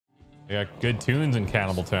They got good tunes in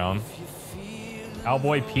Cannibal Town.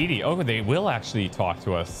 Cowboy Petey. Oh, they will actually talk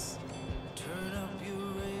to us.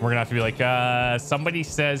 We're gonna have to be like, somebody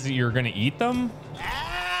says that you're gonna eat them?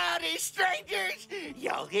 Howdy, strangers!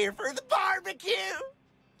 Y'all here for the barbecue?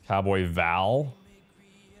 Cowboy Val.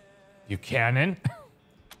 Buchanan.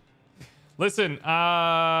 Listen,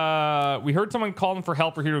 we heard someone calling for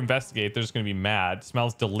help. We're here to investigate. They're just gonna be mad.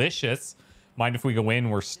 Smells delicious. Mind if we go in?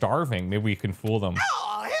 We're starving. Maybe we can fool them.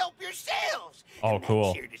 Oh, help yourselves! Oh, and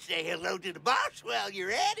cool. Make sure to say hello to the boss while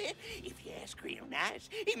you're at it. If you ask real nice,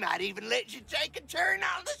 he might even let you take a turn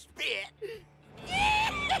on the spit.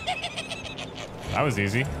 That was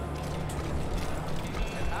easy.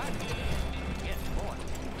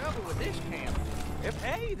 Trouble with this camp.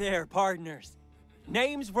 Hey there, partners.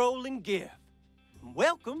 Name's Roland Giff.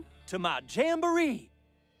 Welcome to my jamboree.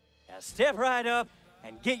 Now step right up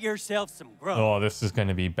and get yourself some grub. Oh, this is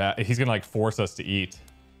gonna be bad. He's gonna like force us to eat.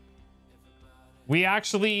 We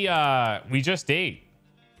actually, we just ate.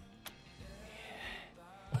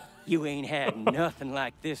 You ain't had nothing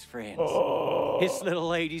like this, friends. This little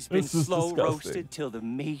lady's been slow roasted till the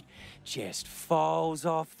meat just falls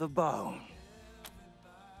off the bone.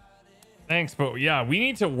 Thanks, but yeah, we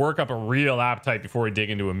need to work up a real appetite before we dig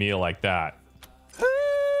into a meal like that.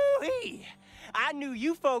 Hoo-wee! I knew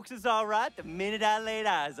you folks was all right the minute I laid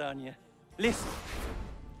eyes on you. Listen,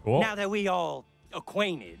 Cool. now that we all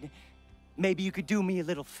acquainted, maybe you could do me a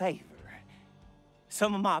little favor.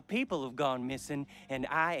 Some of my people have gone missing, and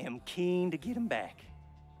I am keen to get them back.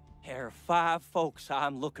 There are 5 folks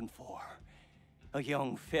I'm looking for. A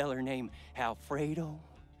young feller named Alfredo,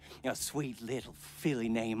 a sweet little filly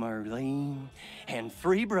named Erlene, and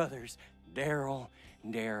 3 brothers, Daryl,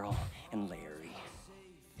 and Larry.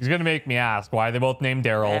 He's gonna make me ask why they both named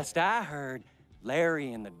Daryl. Last I heard,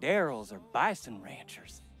 Larry and the Daryls are bison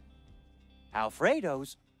ranchers.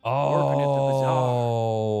 Alfredo's working at the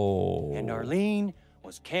bazaar. And Arlene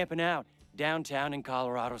was camping out downtown in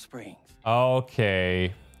Colorado Springs.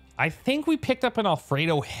 Okay. I think we picked up an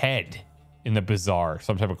Alfredo head in the bazaar,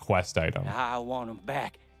 some type of quest item. I want them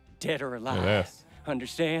back, dead or alive. Look at this.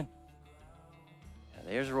 Understand? Now,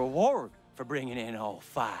 there's a reward for bringing in all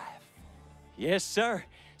 5. Yes, sir.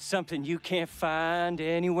 Something you can't find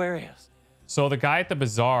anywhere else. So the guy at the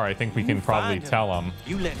bazaar, I think we can probably tell him.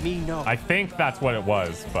 You let me know. I think that's what it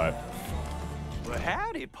was, but... Well,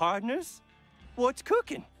 howdy, partners. What's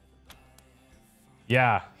cooking?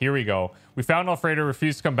 Yeah, here we go. We found Alfredo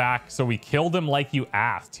refused to come back, so we killed him like you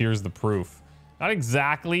asked. Here's the proof. Not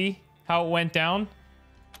exactly how it went down.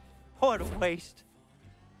 What a waste.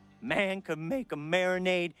 Man could make a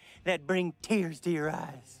marinade that'd bring tears to your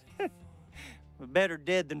eyes. Better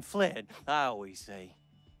dead than fled, I always say.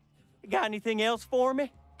 You got anything else for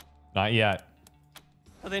me? Not yet.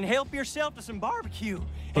 Well, then help yourself to some barbecue.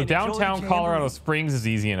 So and downtown enjoy the Colorado jamboree. Springs is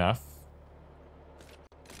easy enough.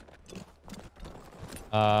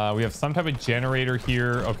 We have some type of generator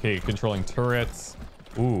here. Okay, controlling turrets.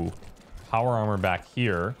 Ooh, power armor back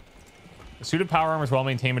here. The suit of power armor is well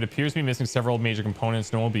maintained, but appears to be missing several major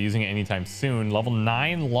components. No one will be using it anytime soon. Level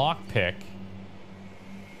 9 lockpick.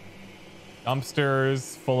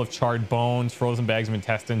 Dumpsters full of charred bones, frozen bags of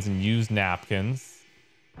intestines, and used napkins.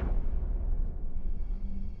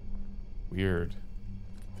 Weird.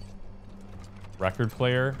 Record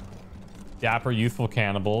player. Dapper youthful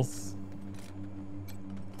cannibals.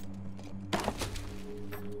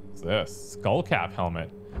 What's this? Skull cap helmet.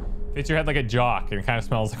 Fits your head like a jock, and it kind of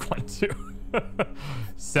smells like one too.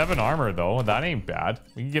 7 armor though. That ain't bad.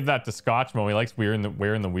 We can give that to Scotchmo. He likes wearing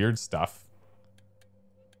the weird stuff.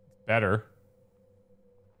 Better.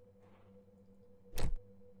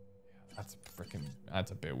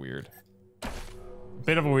 That's a bit weird.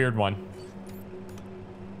 Bit of a weird one.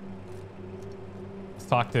 Let's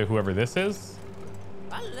talk to whoever this is.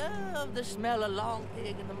 I love the smell of long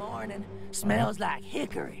pig in the morning. Smells like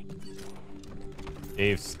hickory.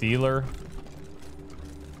 Dave Steeler.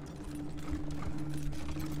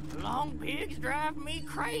 Long pigs drive me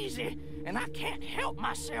crazy, and I can't help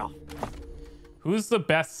myself. Who's the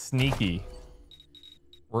best sneaky?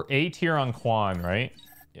 We're A tier on Quan, right?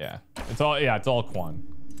 Yeah. It's all Quan.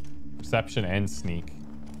 Perception and sneak.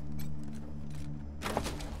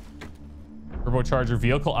 Turbocharger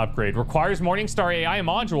vehicle upgrade. Requires Morningstar AI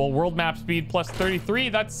module. World map speed plus 33.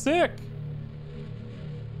 That's sick.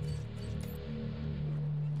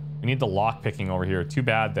 We need the lock picking over here. Too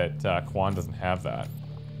bad that Quan doesn't have that.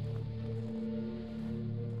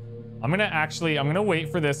 I'm gonna wait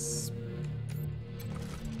for this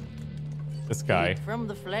guy. Heat from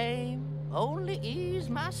the flame only ease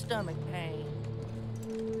my stomach pain.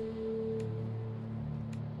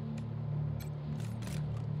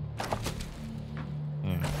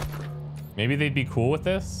 Maybe they'd be cool with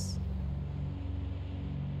this.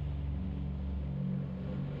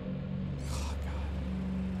 Oh, God.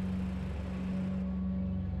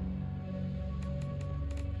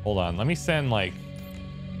 Hold on. Let me send, like...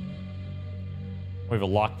 We have a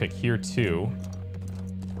lockpick here, too.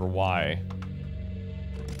 Or why?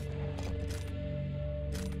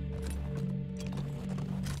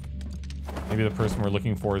 Maybe the person we're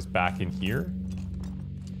looking for is back in here?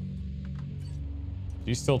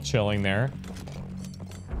 She's still chilling there.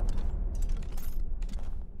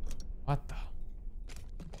 What the?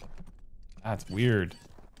 That's weird.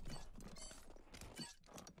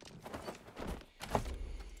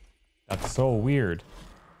 That's so weird.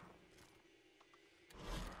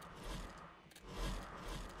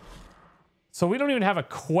 So we don't even have a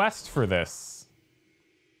quest for this.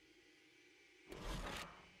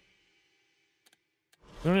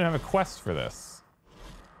 We don't even have a quest for this.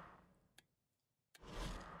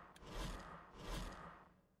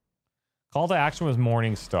 Call to action was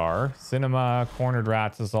Morningstar. Cinema, Cornered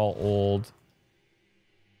Rats is all old.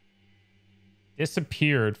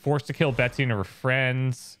 Disappeared. Forced to kill Betsy and her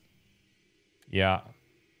friends. Yeah.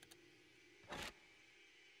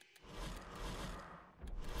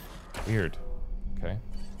 Weird. Okay.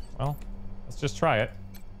 Well, let's just try it.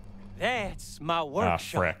 That's my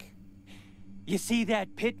workshop. Ah, frick. You see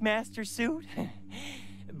that pitmaster suit?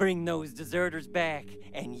 Bring those deserters back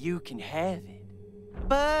and you can have it.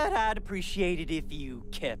 But I'd appreciate it if you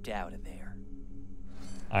kept out of there.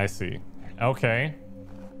 I see. Okay.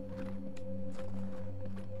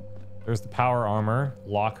 There's the power armor,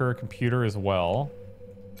 locker, computer as well.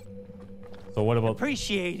 So what about...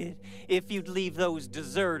 Appreciate it if you'd leave those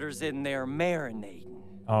deserters in there marinating.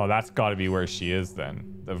 Oh, that's got to be where she is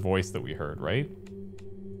then. The voice that we heard, right?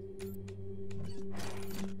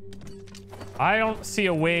 I don't see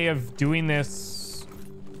a way of doing this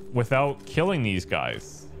without killing these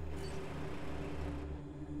guys.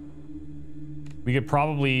 We could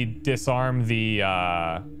probably disarm the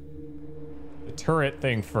turret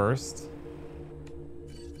thing first.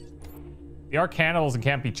 They are cannibals and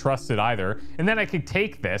can't be trusted either. And then I could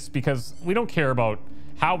take this because we don't care about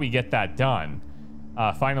how we get that done.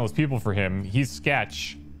 Find those people for him. He's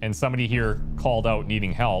sketch and somebody here called out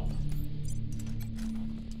needing help.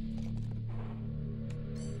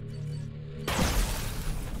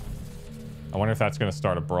 I wonder if that's going to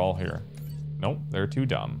start a brawl here. Nope, they're too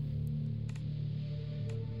dumb.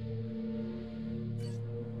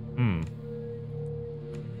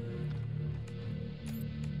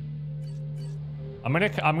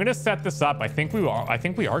 I'm gonna set this up. I think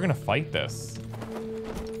we are gonna fight this.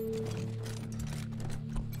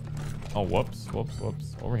 Oh, whoops.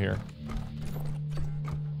 Over here.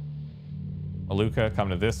 Maluka, come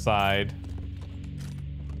to this side.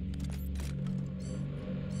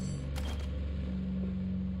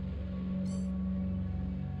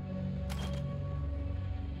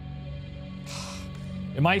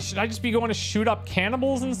 Should I just be going to shoot up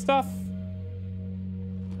cannibals and stuff?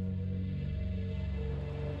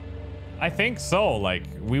 I think so. Like,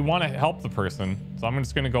 we want to help the person, so I'm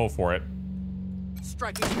just gonna go for it.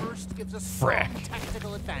 Striking first gives us strong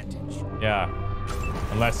tactical advantage. Yeah.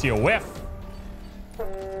 Unless you whiff.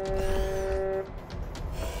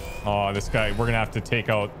 Oh, this guy, we're gonna have to take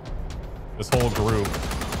out this whole group.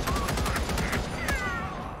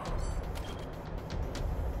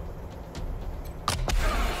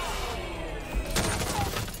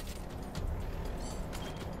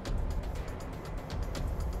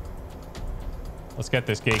 Let's get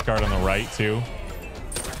this gate guard on the right, too.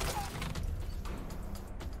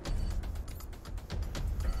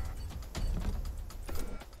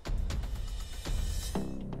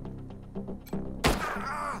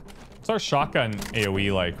 What's our shotgun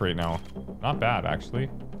AoE like right now? Not bad,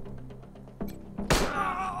 actually.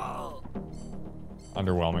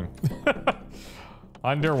 Underwhelming.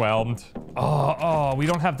 Underwhelmed. Oh, we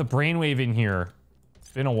don't have the brainwave in here.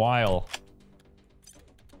 It's been a while.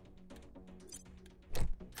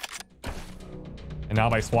 And now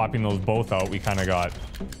by swapping those both out, we kind of got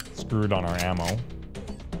screwed on our ammo.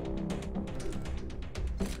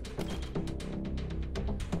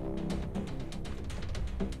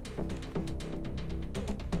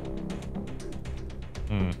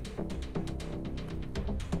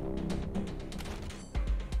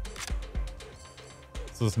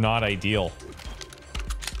 This is not ideal.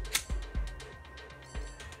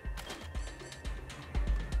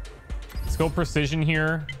 Let's go precision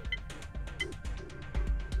here.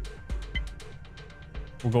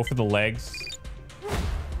 We'll go for the legs.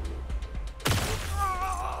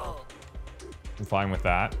 I'm fine with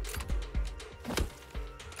that.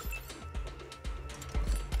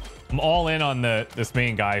 I'm all in on this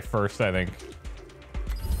main guy first, I think.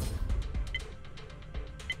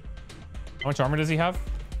 How much armor does he have?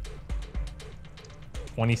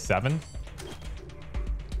 27.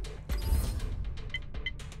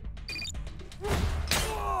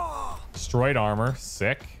 Destroyed armor.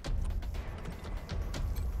 Sick.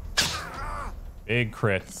 Big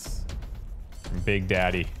crits from Big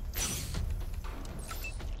Daddy.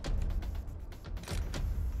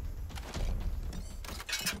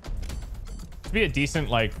 To be a decent,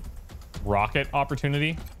 like, rocket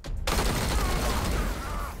opportunity.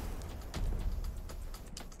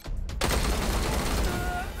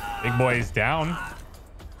 Big boy's down.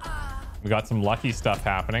 We got some lucky stuff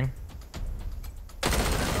happening.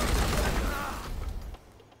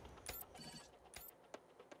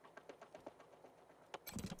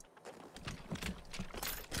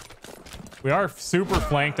 We are super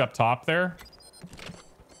flanked up top there.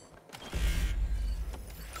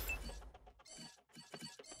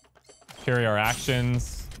 Carry our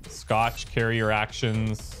actions. Scotch, carry your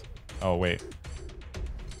actions. Oh, wait.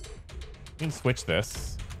 We can switch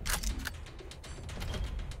this.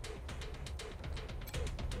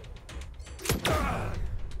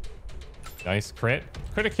 Nice crit.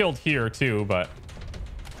 Could have killed here too, but...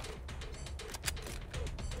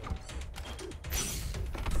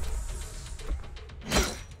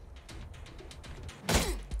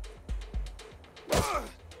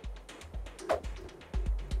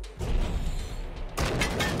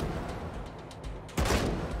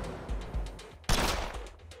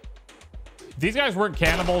 If these guys weren't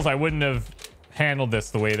cannibals, I wouldn't have handled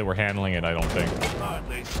this the way that we're handling it, I don't think.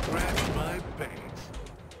 Hardly scratch my base.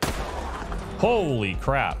 Holy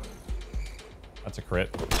crap. That's a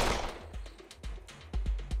crit.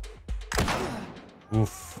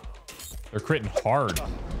 Oof. They're critting hard.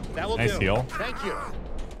 That will nice do. heal. Thank you.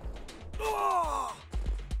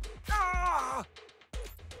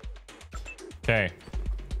 Okay.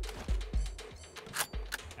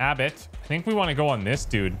 Abbott. I think we want to go on this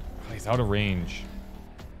dude. Oh, he's out of range.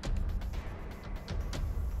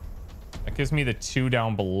 That gives me the 2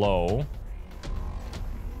 down below.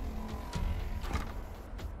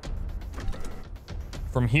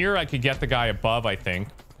 From here, I could get the guy above, I think.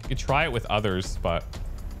 I could try it with others, but...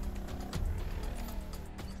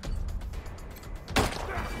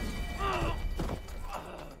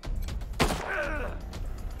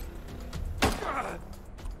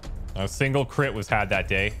 A single crit was had that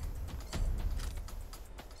day.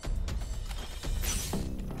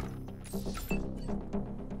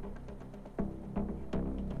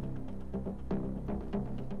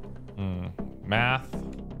 Math.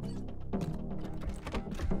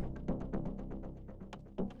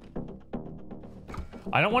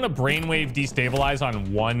 I don't want to brainwave destabilize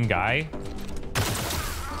on one guy.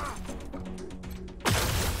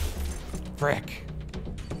 Frick.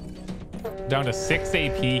 Down to 6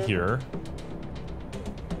 AP here.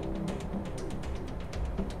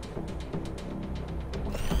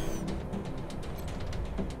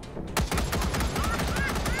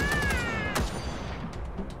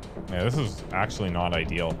 Yeah, this is actually not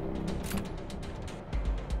ideal.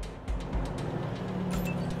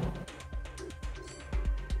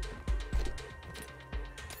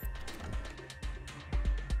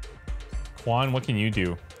 Quan, what can you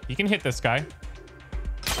do? He can hit this guy.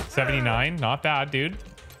 79, not bad, dude.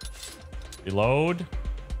 Reload.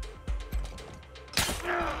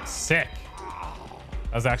 Sick.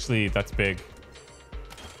 That's big.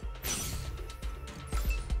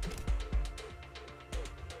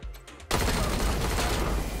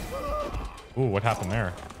 Ooh, what happened there?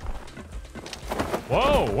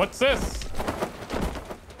 Whoa, what's this?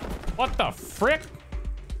 What the frick?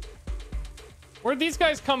 Where'd these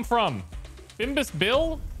guys come from? Bimbus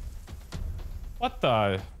Bill? What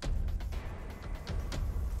the?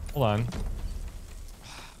 Hold on.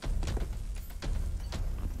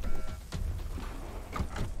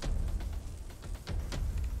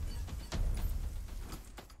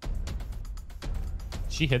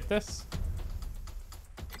 She hit this?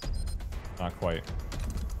 Not quite.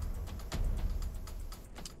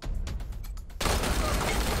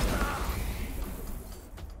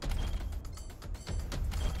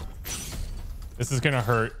 This is gonna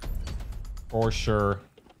hurt for sure.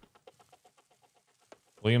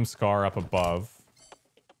 William Scar up above.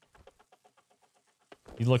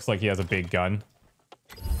 He looks like he has a big gun.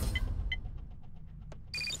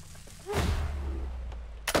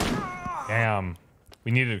 Damn.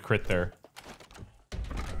 We needed a crit there.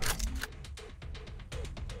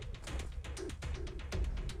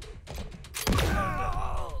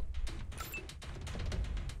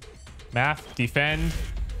 Math, defend.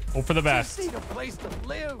 Hope for the best. Just need a place to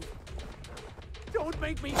live. Don't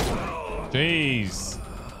make me. Jeez.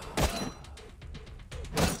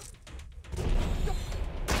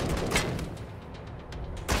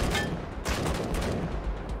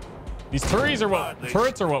 These turrets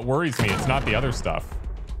are what worries me. It's not the other stuff.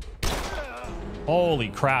 Holy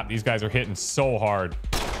crap, these guys are hitting so hard.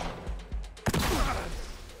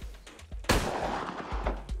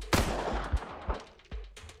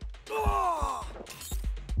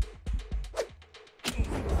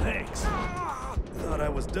 Thanks. Thought I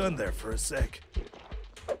was done there for a sec.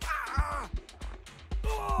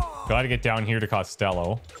 Gotta get down here to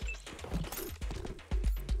Costello.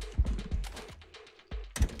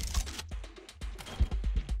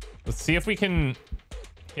 Let's see if we can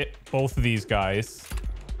hit both of these guys.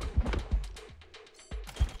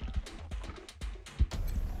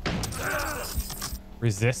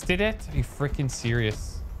 Resisted it? Are you freaking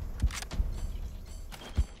serious?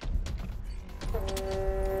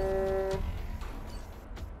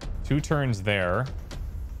 Two turns there.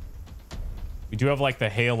 We do have like the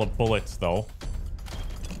hail of bullets though.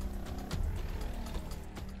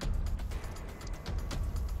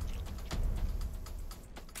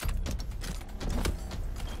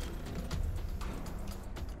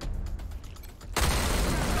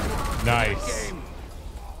 Nice.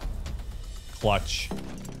 Clutch.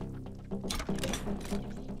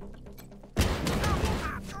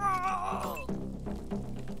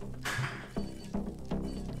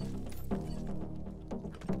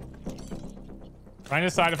 Trying to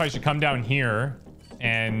decide if I should come down here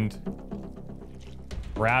and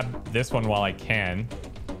grab this one while I can.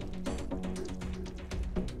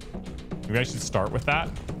 Maybe I should start with that.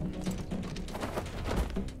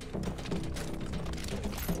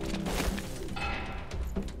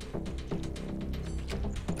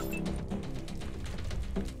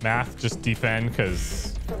 Math, just defend,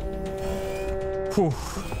 because...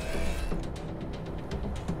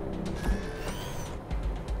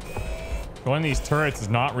 Going these turrets is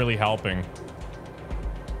not really helping.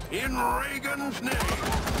 In Reagan's name.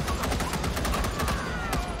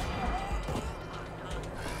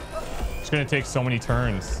 It's gonna take so many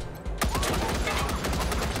turns.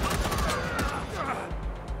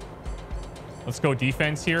 Let's go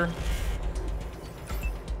defense here.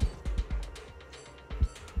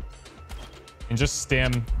 And just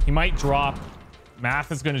stim. He might drop.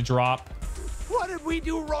 Math is gonna drop. What did we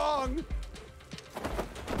do wrong?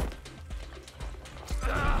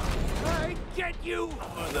 I get you.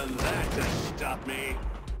 More than that to stop me.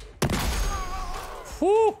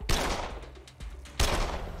 Whew.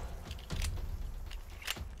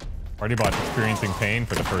 Party bot experiencing pain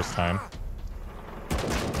for the first time.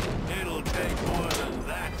 It'll take more than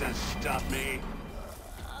that to stop me.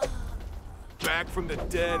 Back from the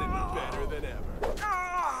dead and better than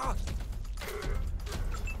ever.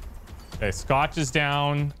 Okay, Scotch is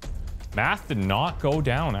down. Math did not go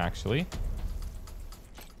down, actually.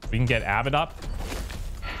 We can get Abbott up.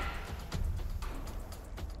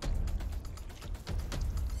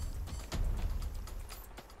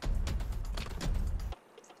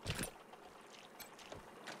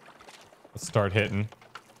 Let's start hitting.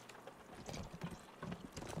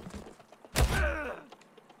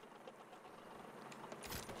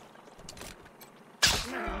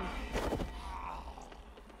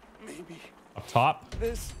 Maybe Up top.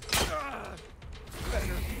 this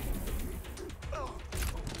better.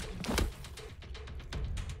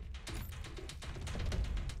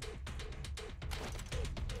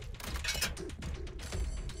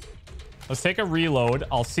 Let's take a reload.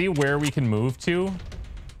 I'll see where we can move to.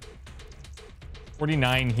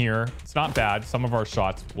 49 here. It's not bad. Some of our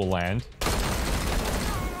shots will land.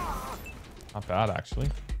 Not bad, actually.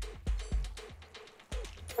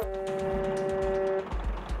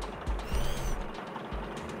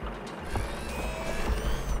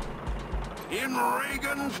 In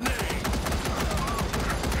Reagan's name.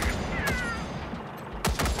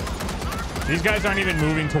 These guys aren't even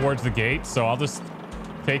moving towards the gate, so I'll just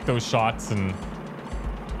take those shots and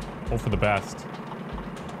hope for the best.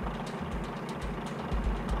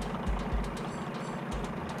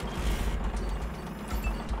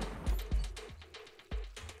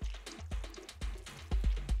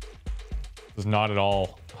 This is not at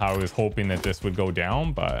all how I was hoping that this would go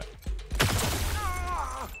down, but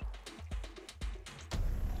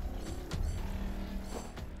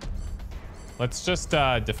let's just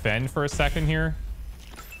defend for a second here.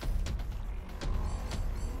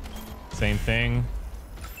 Same thing.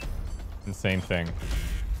 And same thing.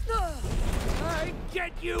 I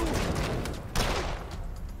get you.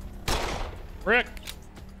 Rick.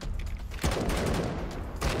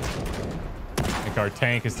 I think our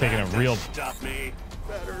tank is taking a real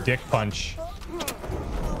dick punch.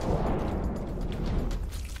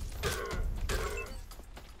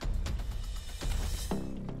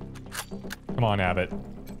 Come on, Abbott.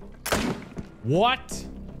 What?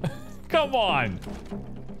 Come on.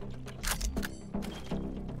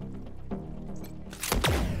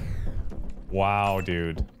 Wow,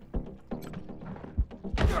 dude.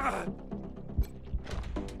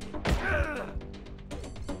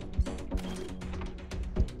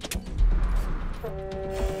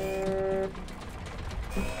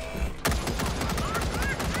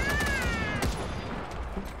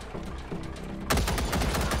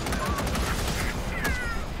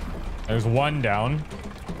 There's one down.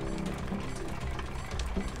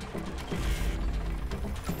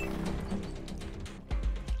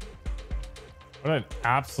 What an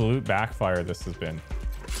absolute backfire this has been.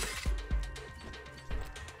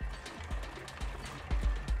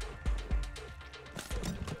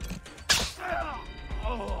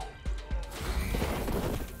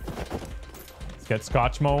 Let's get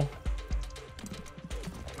Scotchmo.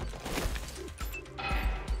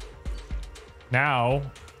 Now,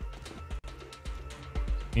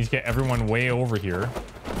 need to get everyone way over here.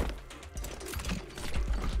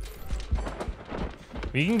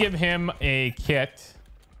 We can give him a kit.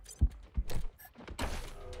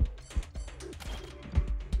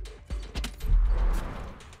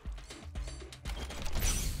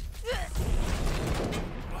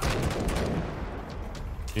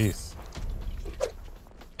 Jeez.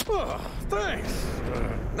 Oh, thanks.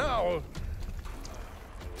 Now,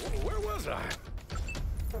 where was I?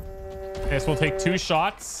 Okay, so we'll take 2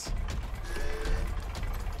 shots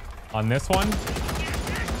on this one.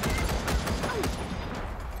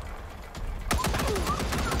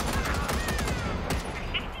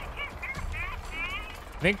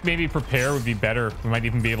 I think maybe prepare would be better. We might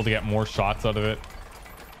even be able to get more shots out of it.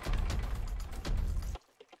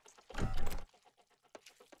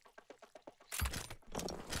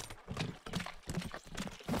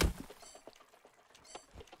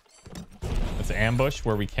 Let's ambush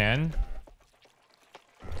where we can.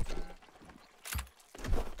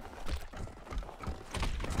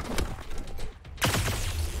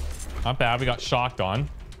 Not bad. We got shocked on.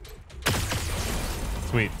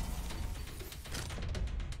 Sweet.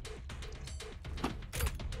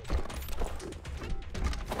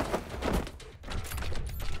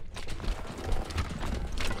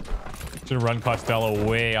 Should have run Costello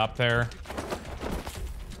way up there.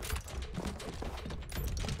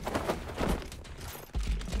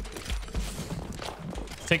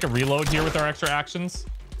 Let's take a reload here with our extra actions.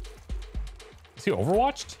 Is he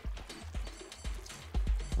overwatched?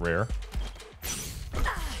 Rare.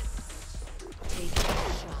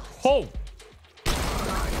 Oh!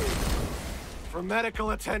 For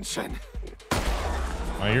medical attention.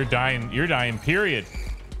 Oh, you're dying. You're dying, period.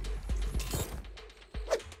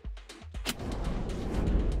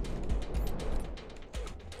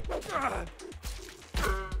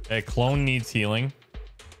 Okay, clone needs healing.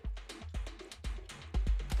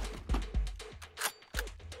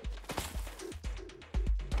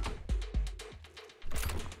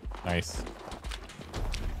 Nice.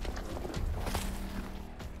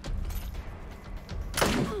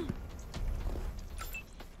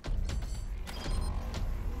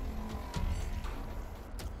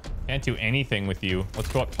 Can't do anything with you. Let's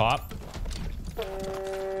go up top.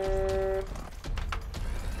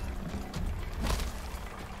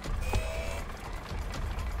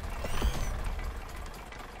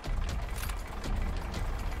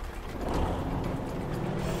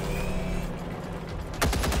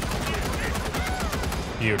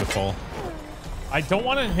 Beautiful. I don't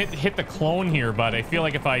want to hit the clone here, but I feel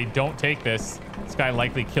like if I don't take this, this guy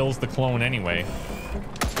likely kills the clone anyway.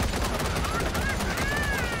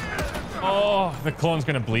 Oh, the clone's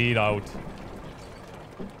gonna bleed out.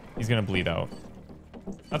 He's gonna bleed out.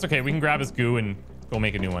 That's okay. We can grab his goo and go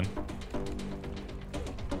make a new one.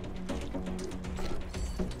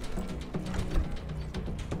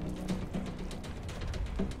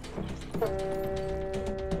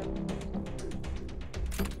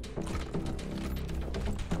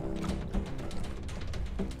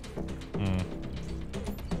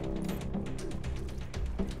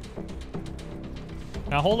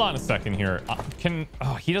 Now hold on a second here.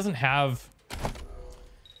 He doesn't have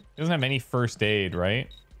any first aid, right?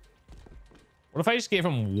 What if I just gave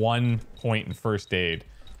him 1 point in first aid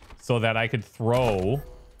so that I could throw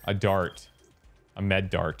a dart, a med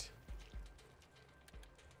dart?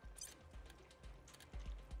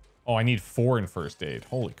 Oh, I need 4 in first aid.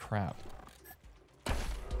 Holy crap.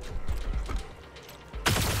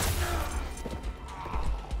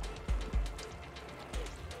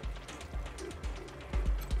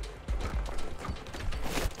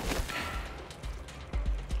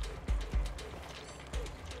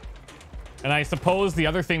 And I suppose the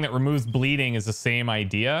other thing that removes bleeding is the same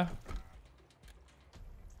idea.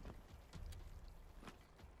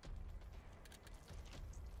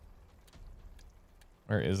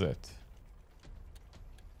 Where is it?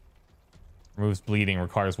 Removes bleeding,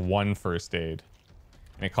 requires 1 first aid.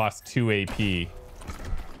 And it costs 2 AP.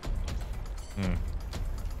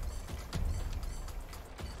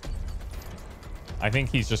 I think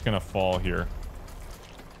he's just gonna fall here.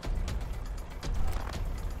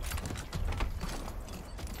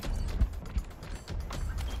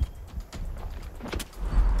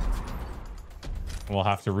 We'll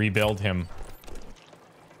have to rebuild him.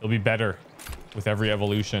 He'll be better with every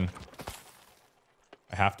evolution.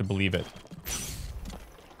 I have to believe it.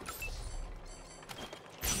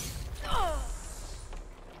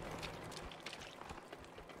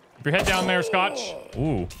 Keep your head down there, Scotch.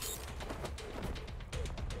 Ooh.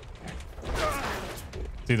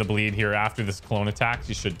 See the bleed here after this clone attacks.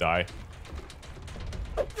 You should die.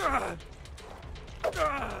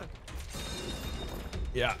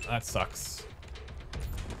 Yeah, that sucks.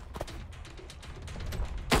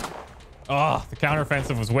 Oh, the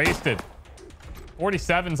counteroffensive was wasted.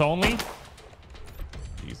 47s only.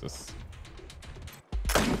 Jesus.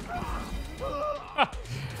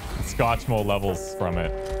 Scotch mode levels from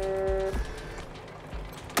it.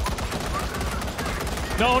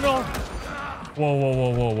 No, no. Whoa, whoa,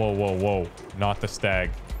 whoa, whoa, whoa, whoa, whoa. Not the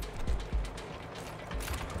stag.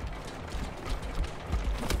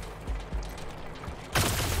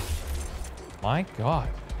 My God.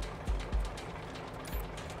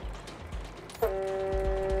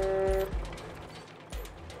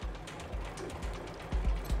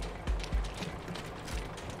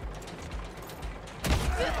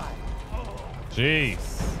 Jeez.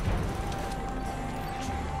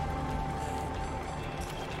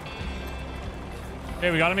 Okay,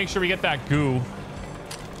 we got to make sure we get that goo.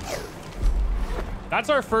 That's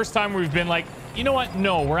our first time we've been like, you know what?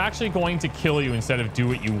 No, we're actually going to kill you instead of do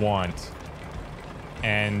what you want.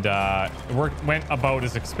 And it went about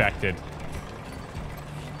as expected.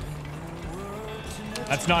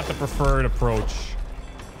 That's not the preferred approach.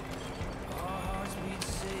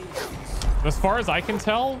 As far as I can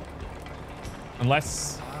tell,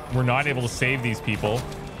 unless we're not able to save these people.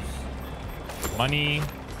 Money.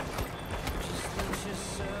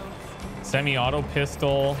 Semi-auto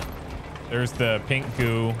pistol. There's the pink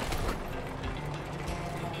goo.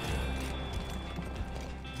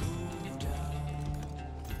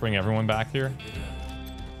 Bring everyone back here.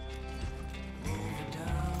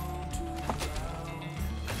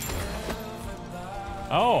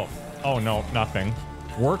 Oh. Oh, no, nothing.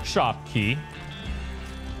 Workshop key.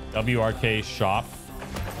 WRK shop.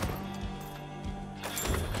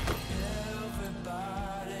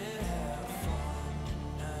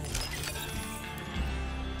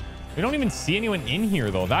 We don't even see anyone in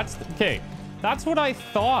here, though. That's okay. That's what I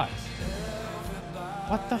thought.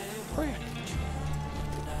 What the frick?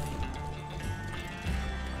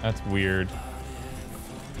 That's weird.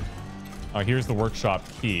 Oh, here's the workshop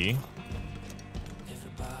key.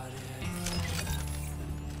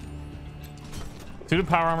 Suited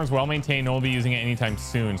power armor is well maintained. No one will be using it anytime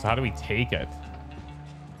soon. So how do we take it?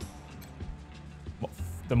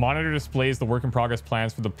 The monitor displays the work in progress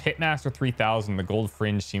plans for the Pitmaster 3000. The gold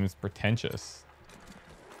fringe seems pretentious.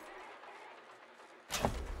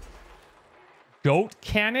 Goat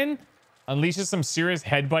cannon unleashes some serious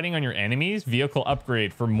headbutting on your enemies. Vehicle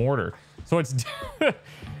upgrade for mortar. So it's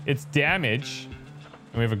it's damage.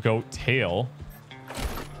 And we have a goat tail.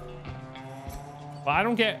 But I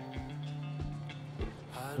don't get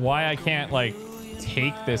why I can't like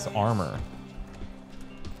take this armor.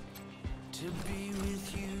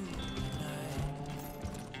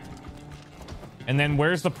 And then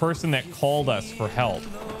where's the person that called us for help?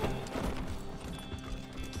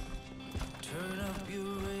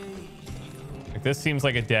 Like, this seems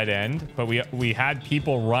like a dead end, but we had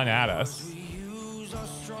people run at us.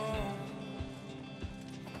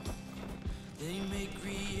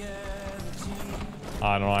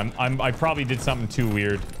 I don't know. I probably did something too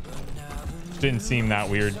weird. Didn't seem that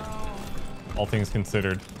weird, all things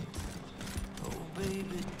considered.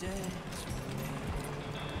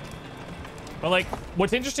 But like,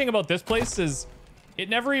 what's interesting about this place is it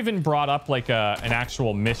never even brought up like an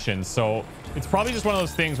actual mission. So it's probably just one of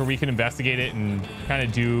those things where we can investigate it and kind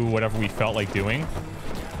of do whatever we felt like doing,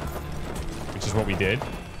 which is what we did.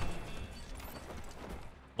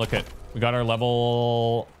 Look at, we got our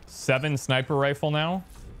level 7 sniper rifle now.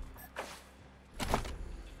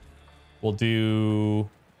 We'll do,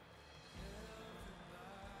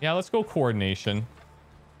 yeah, let's go coordination.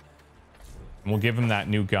 And we'll give him that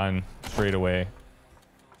new gun straight away.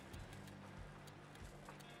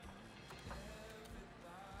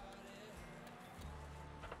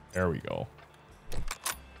 There we go.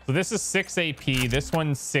 So this is 6 AP. This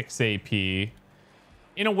one's 6 AP.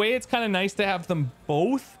 In a way, it's kind of nice to have them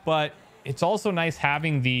both, but it's also nice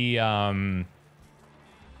having the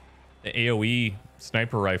AoE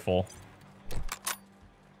sniper rifle.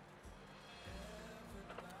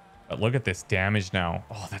 But look at this damage now.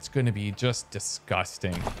 Oh, that's going to be just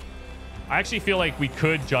disgusting. I actually feel like we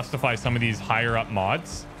could justify some of these higher up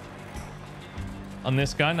mods on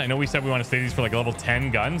this gun. I know we said we want to save these for like level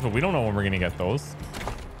 10 guns, but we don't know when we're going to get those.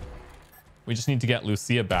 We just need to get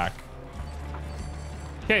Lucia back.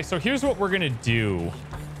 Okay, so here's what we're going to do.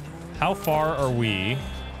 How far are we?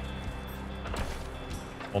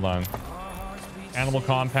 Hold on. Animal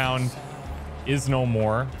compound is no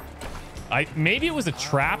more. Maybe it was a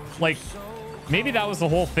trap. Like, maybe that was the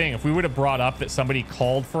whole thing. If we would have brought up that somebody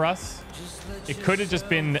called for us, it could have just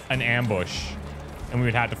been an ambush and we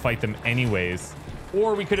would have to fight them anyways.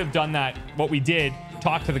 Or we could have done that, what we did,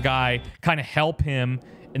 talk to the guy, kind of help him,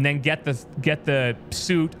 and then get the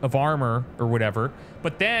suit of armor or whatever.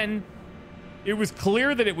 But then it was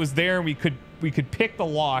clear that it was there and we could pick the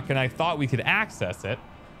lock, and I thought we could access it.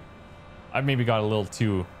 I maybe got a little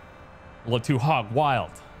too hog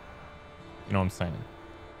wild. You know what I'm saying?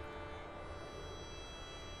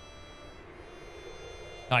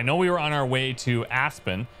 I know we were on our way to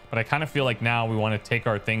Aspen, but I kind of feel like now we want to take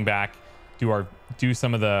our thing back, do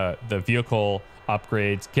some of the vehicle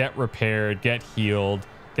upgrades, get repaired, get healed,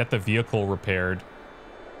 get the vehicle repaired,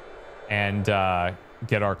 and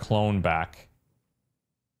get our clone back.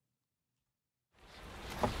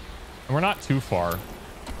 And we're not too far.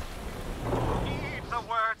 Heed the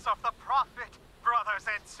words of the prophet, brothers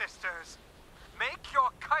and sisters. Make your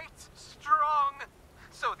kites strong,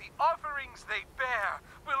 so the offerings they bear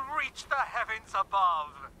will reach the heavens above.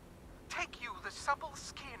 Take you the supple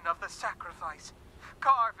skin of the sacrifice,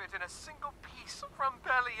 carve it in a single piece from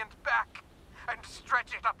belly and back, and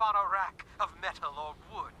stretch it upon a rack of metal or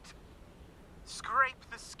wood. Scrape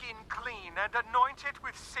the skin clean and anoint it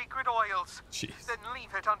with sacred oils. Jeez. Then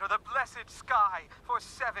leave it under the blessed sky for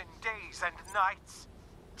 7 days and nights.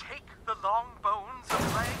 Take the long bones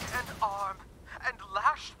of leg and arm and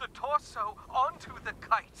lash the torso onto the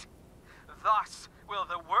kite. Thus will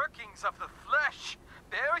the workings of the flesh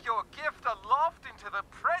bear your gift aloft into the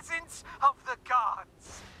presence of the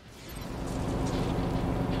gods.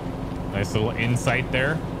 Nice little insight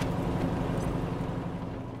there.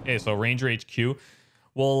 Okay, so Ranger HQ.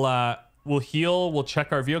 We'll heal, we'll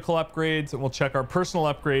check our vehicle upgrades, and we'll check our personal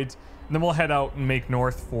upgrades, and then we'll head out and make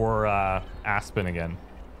north for Aspen again.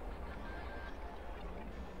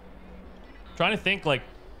 Trying to think, like,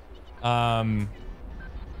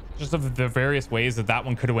 just of the various ways that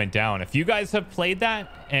one could have went down. If you guys have played that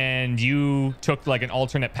and you took like an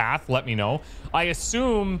alternate path, let me know. I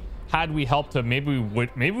assume had we helped him, maybe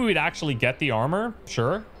we'd actually get the armor.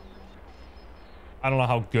 Sure. I don't know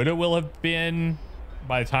how good it will have been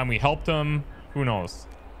by the time we helped him. Who knows?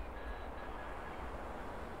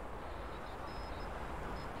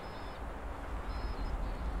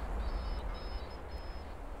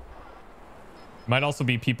 Might also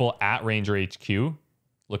be people at Ranger HQ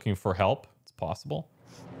looking for help. It's possible.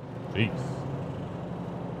 Jeez.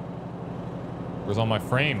 Where's all my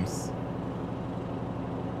frames?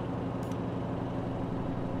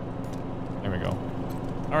 There we go.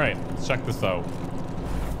 All right, let's check this out.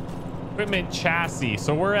 Equipment chassis.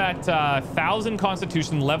 So we're at 1,000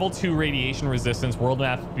 constitution, level 2 radiation resistance, world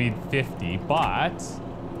map speed 50, but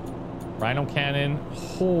Rhino cannon,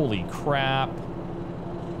 holy crap.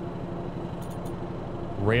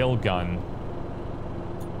 Railgun.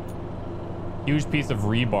 Huge piece of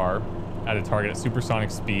rebar at a target at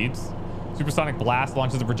supersonic speeds. Supersonic blast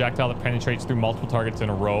launches a projectile that penetrates through multiple targets in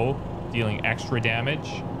a row, dealing extra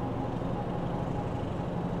damage.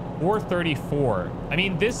 434. I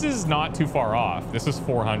mean, this is not too far off. This is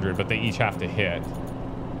 400, but they each have to hit.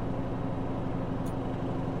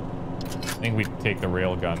 I think we take the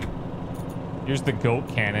railgun. Here's the goat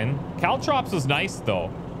cannon. Caltrops is nice,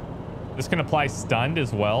 though. This can apply stunned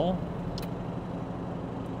as well.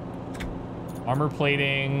 Armor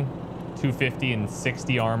plating, 250 and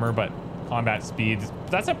 60 armor, but combat speed.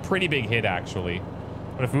 That's a pretty big hit, actually.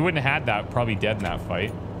 But if we wouldn't have had that, probably dead in that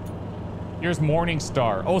fight. Here's Morning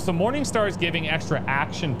Star. Oh, so Morning Star is giving extra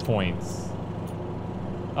action points.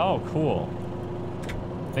 Oh, cool.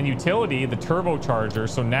 Then utility, the turbocharger.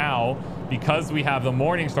 So now, because we have the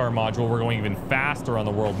Morning Star module, we're going even faster on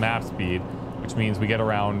the world map speed, which means we get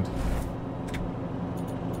around...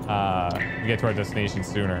 we get to our destination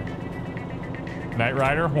sooner. Knight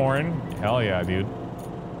Rider horn. Hell yeah, dude.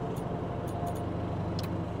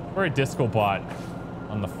 We're a disco bot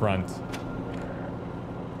on the front.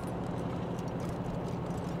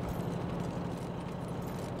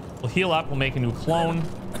 We'll heal up. We'll make a new clone.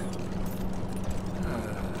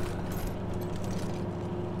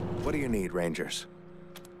 What do you need, Rangers?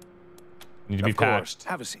 Need to be Of course. patched.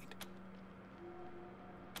 Have a seat.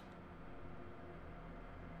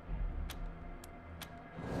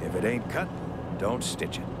 If it ain't cut, don't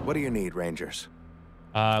stitch it. What do you need, Rangers?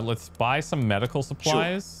 Let's buy some medical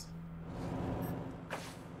supplies.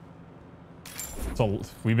 So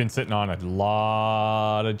we've been sitting on a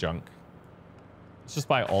lot of junk. Let's just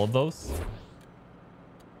buy all of those.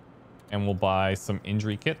 And we'll buy some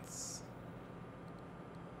injury kits.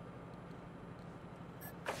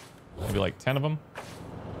 Maybe like 10 of them.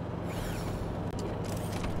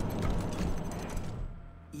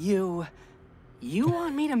 You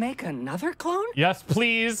want me to make another clone? Yes,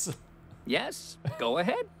 please. Yes, go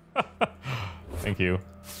ahead. Thank you.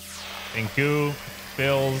 Thank you.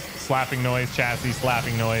 Bills, slapping noise, chassis,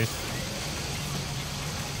 slapping noise.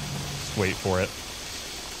 Just wait for it.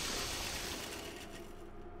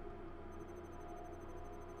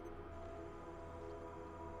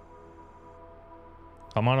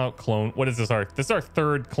 Come on out, clone. What is this? This is our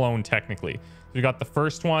third clone, technically. We got the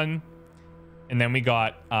first one, and then we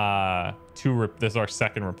got this is our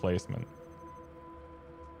second replacement.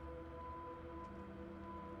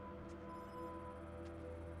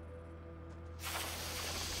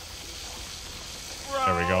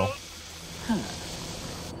 There we go.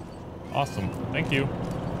 Awesome. Thank you.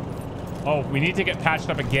 Oh, we need to get patched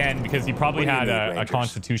up again because he probably had a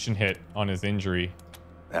constitution hit on his injury.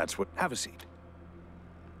 That's what. Have a seat.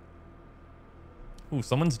 Ooh,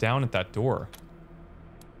 someone's down at that door.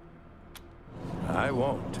 I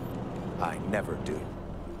won't. I never do.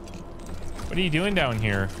 What are you doing down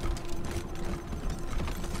here?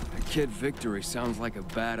 Kid Victory sounds like a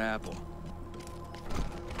bad apple.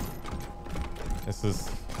 This is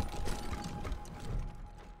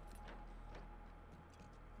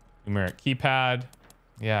numeric keypad.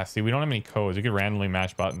 Yeah, see, we don't have any codes. We could randomly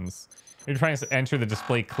match buttons. You're trying to enter, the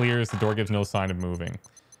display clears, the door gives no sign of moving.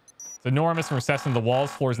 It's enormous and recessed into the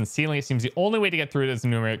walls, floors, and ceiling. It seems the only way to get through it is the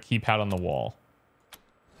numeric keypad on the wall.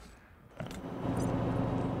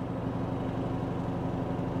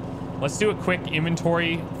 Let's do a quick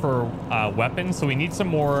inventory for weapons. So we need some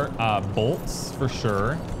more bolts for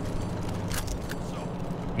sure.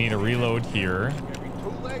 Need a reload here.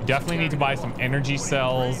 Definitely need to buy some energy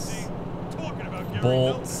cells,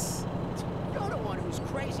 bolts.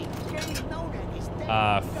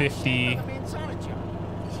 50.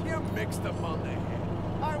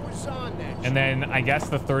 And then I guess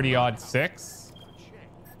the 30-06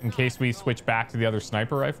 in case we switch back to the other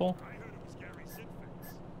sniper rifle.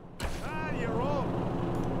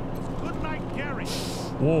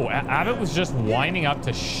 Whoa, Abbott was just winding up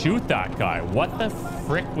to shoot that guy. What the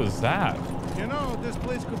frick was that? You know, this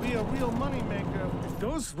place could be a real moneymaker. If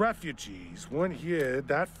those refugees weren't here,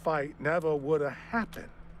 that fight never would have happened.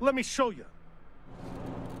 Let me show you.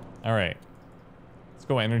 All right. Let's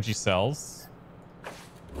go energy cells.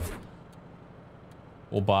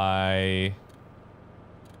 We'll buy...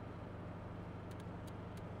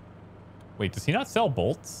 Wait, does he not sell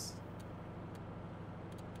bolts?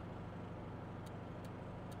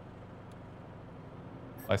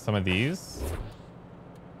 Buy some of these.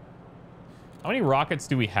 How many rockets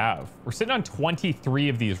do we have? We're sitting on 23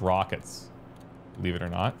 of these rockets, believe it or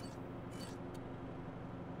not.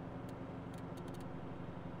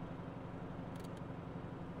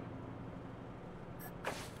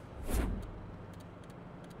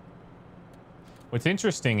 What's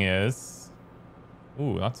interesting is,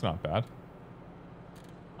 ooh, that's not bad.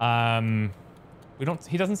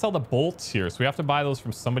 He doesn't sell the bolts here, so we have to buy those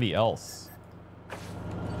from somebody else.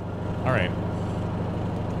 All right.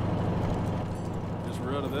 Guess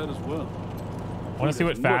we're out of that as well. Want to see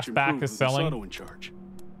what Fastback is selling? Auto in charge.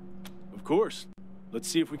 Of course. Let's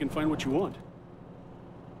see if we can find what you want.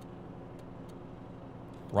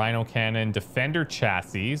 Rhino cannon, defender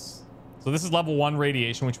chassis. So this is level 1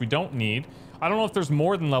 radiation, which we don't need. I don't know if there's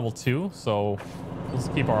more than level 2, so let's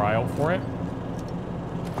keep our eye out for it.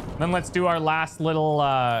 Then let's do our last little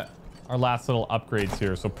upgrades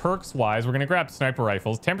here. So perks wise, we're gonna grab sniper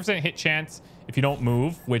rifles. 10% hit chance if you don't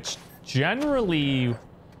move, which generally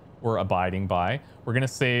we're abiding by. We're gonna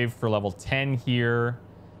save for level 10 here,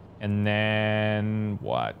 and then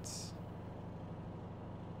what?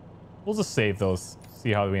 We'll just save those.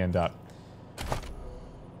 See how we end up.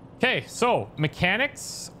 Okay, so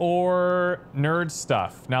mechanics or nerd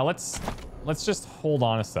stuff. Now let's just hold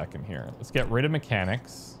on a second here. Let's get rid of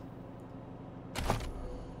mechanics.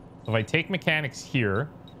 So if I take mechanics here,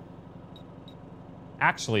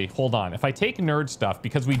 actually, hold on. If I take nerd stuff,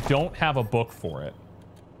 because we don't have a book for it,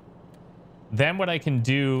 Then what I can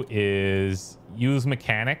do is use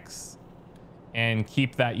mechanics and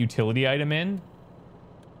keep that utility item in.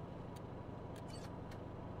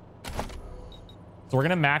 So we're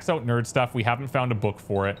going to max out nerd stuff. We haven't found a book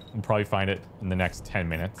for it. We'll probably find it in the next 10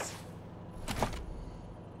 minutes.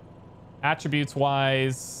 Attributes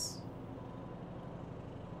wise.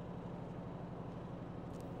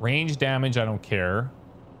 Range damage, I don't care.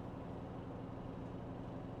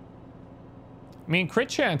 I mean, crit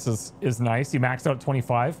chance is nice. He maxed out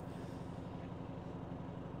 25.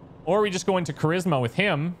 Or we just go into charisma with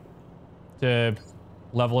him to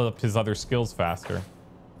level up his other skills faster.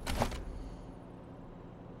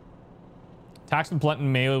 Attacks with blunt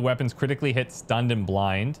and melee weapons critically hit, stunned, and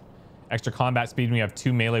blind. Extra combat speed when we have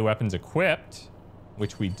 2 melee weapons equipped,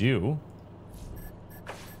 which we do.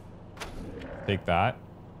 Take that.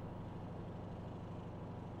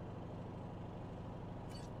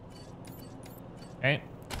 Okay.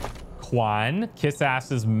 Quan, kiss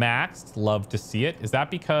ass is maxed. Love to see it. Is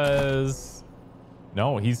that because...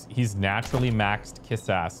 No, he's naturally maxed kiss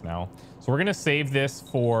ass now. So we're going to save this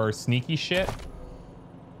for sneaky shit.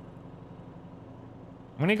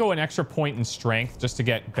 I'm going to go an extra point in strength just to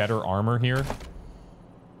get better armor here.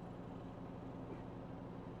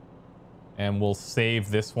 And we'll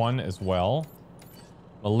save this one as well.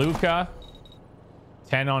 Maluka,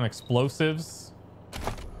 10 on explosives.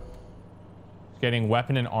 Getting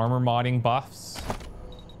weapon and armor modding buffs.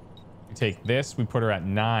 We take this, we put her at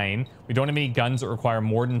 9. We don't have any guns that require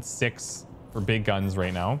more than 6 for big guns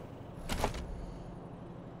right now.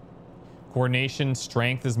 Coordination,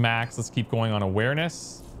 strength is max. Let's keep going on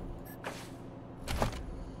awareness.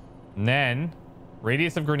 And then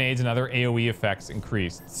radius of grenades and other AoE effects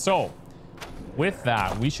increased. So with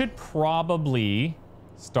that, we should probably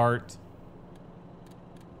start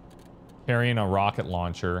carrying a rocket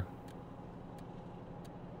launcher.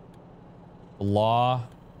 Law.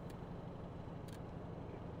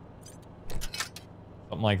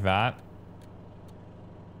 Something like that.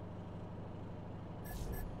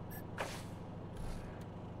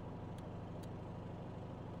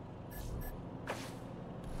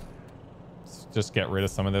 Let's just get rid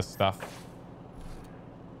of some of this stuff.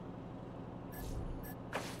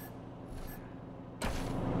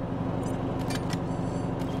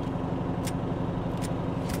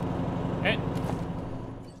 Okay.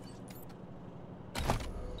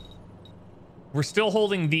 We're still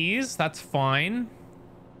holding these. That's fine.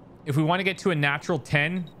 If we want to get to a natural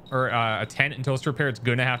 10 or a 10 in toaster repair, it's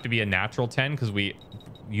going to have to be a natural 10 because we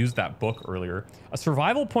used that book earlier. A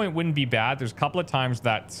survival point wouldn't be bad. There's a couple of times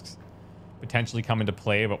that's potentially come into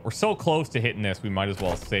play, but we're so close to hitting this, we might as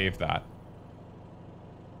well save that.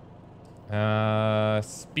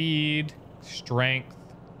 Speed, strength.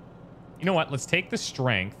 You know what? Let's take the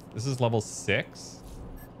strength. This is level 6.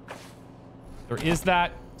 There is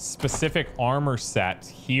that specific armor set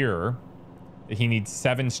here that he needs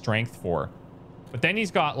 7 strength for, but then he's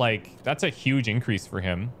got like, that's a huge increase for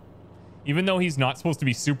him. Even though he's not supposed to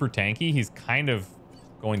be super tanky, he's kind of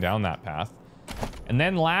going down that path. And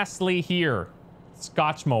then lastly here,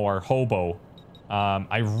 Scotchmo or Hobo.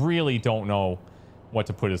 I really don't know what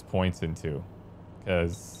to put his points into,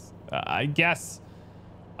 because I guess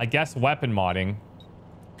weapon modding,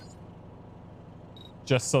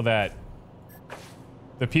 just so that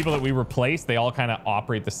the people that we replace, they all kind of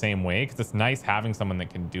operate the same way, because it's nice having someone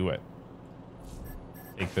that can do it.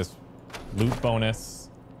 Take this loot bonus.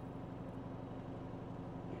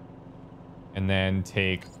 And then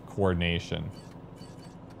take coordination.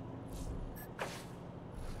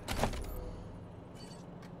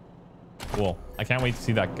 Cool. I can't wait to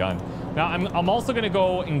see that gun. Now, I'm also going to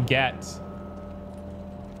go and get...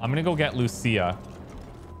 I'm going to go get Lucia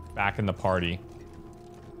back in the party.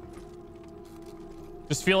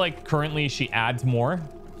 Just feel like currently she adds more.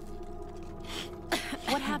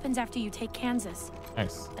 What happens after you take Kansas?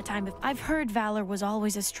 Nice. A time of... I've heard Valor was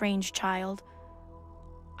always a strange child.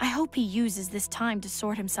 I hope he uses this time to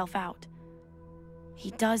sort himself out.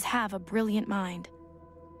 He does have a brilliant mind.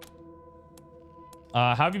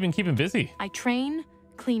 How have you been keeping busy? I train,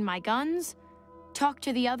 clean my guns, talk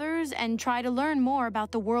to the others, and try to learn more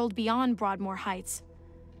about the world beyond Broadmoor Heights.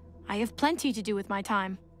 I have plenty to do with my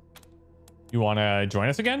time. You want to join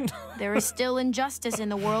us again? There is still injustice in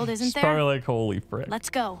the world, isn't there? Probably like, holy frick. Let's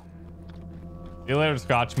go. See you later,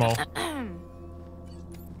 Scotchmo.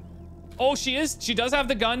 Oh, she does have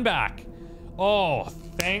the gun back. Oh,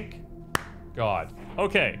 thank God.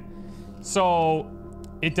 Okay, so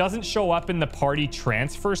it doesn't show up in the party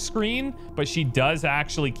transfer screen, but she does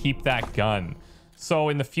actually keep that gun. So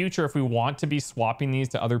in the future, if we want to be swapping these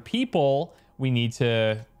to other people, we need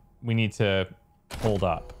to hold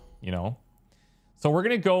up, you know? So we're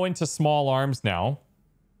going to go into small arms now.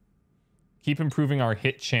 Keep improving our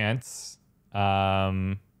hit chance.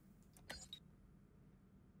 Yeah.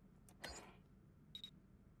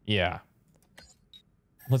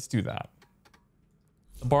 Let's do that.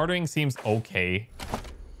 The bartering seems okay.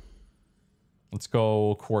 Let's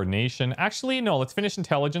go coordination. Actually, no, let's finish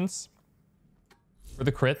intelligence for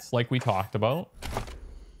the crits like we talked about.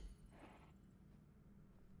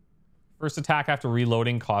 First attack after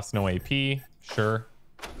reloading costs no AP. Sure.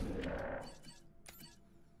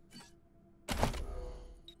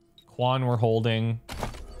 Quan we're holding.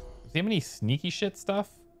 Does he have any sneaky shit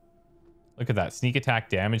stuff? Look at that. Sneak attack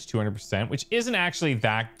damage 200%, which isn't actually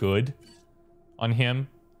that good on him.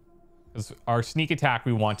 Because our sneak attack,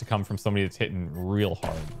 we want to come from somebody that's hitting real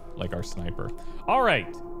hard, like our sniper. All right,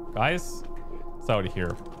 guys. It's out of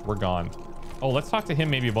here. We're gone. Oh, let's talk to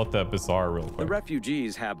him maybe about the bazaar real quick. The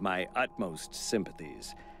refugees have my utmost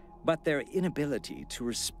sympathies, but their inability to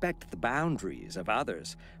respect the boundaries of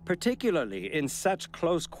others, particularly in such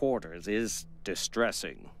close quarters, is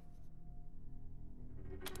distressing.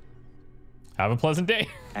 Have a pleasant day.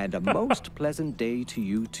 And a most pleasant day to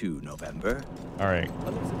you too, November. All right.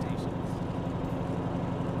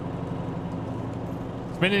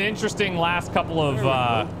 It's been an interesting last couple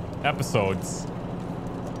of episodes.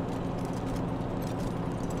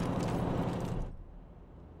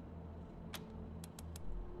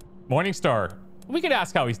 Morningstar. We could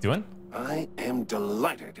ask how he's doing. I am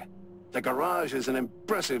delighted. The garage is an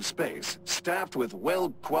impressive space, staffed with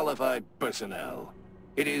well-qualified personnel.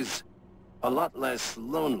 It is a lot less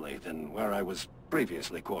lonely than where I was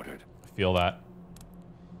previously quartered. I feel that.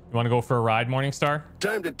 You want to go for a ride, Morningstar?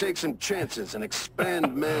 Time to take some chances and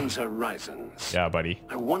expand man's horizons. Yeah, buddy.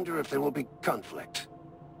 I wonder if there will be conflict.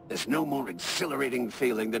 There's no more exhilarating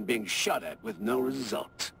feeling than being shot at with no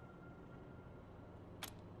result.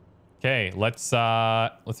 Okay, let's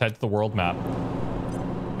head to the world map.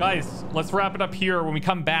 Guys, let's wrap it up here. When we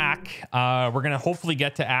come back, we're gonna hopefully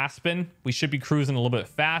get to Aspen. We should be cruising a little bit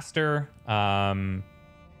faster.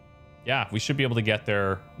 Yeah, we should be able to get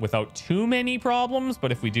there without too many problems,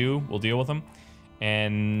 but if we do, we'll deal with them.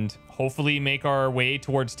 And hopefully make our way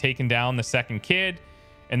towards taking down the second kid.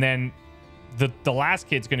 And then the last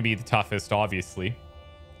kid's gonna be the toughest, obviously.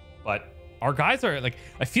 But our guys are like,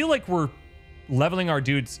 I feel like we're leveling our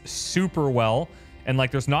dudes super well, and like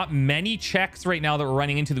there's not many checks right now that we're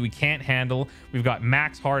running into that we can't handle. We've got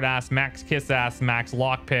max hard ass, max kiss ass, max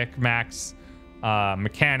lockpick, max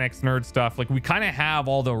mechanics, nerd stuff. Like we kind of have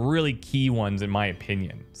all the really key ones in my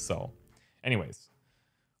opinion. So anyways,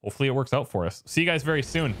 hopefully it works out for us. See you guys very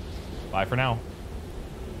soon. Bye for now.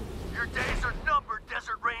 Your days are numbered,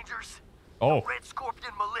 Desert Rangers. Oh, The Red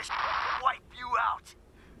Scorpion militia will wipe you out.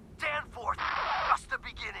 Danforth, just the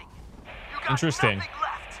beginning. You got interesting. nothing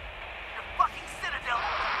left. Your fucking citadel.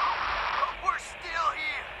 But we're still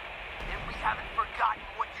here. And we haven't forgotten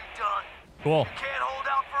what you've done. Cool. You can't hold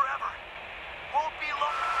out forever. Won't be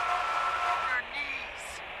long. On your knees.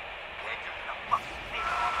 Then you're gonna fucking pay.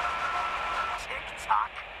 Tick tock.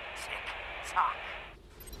 Tick tock.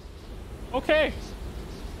 Okay.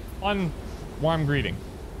 One warm greeting.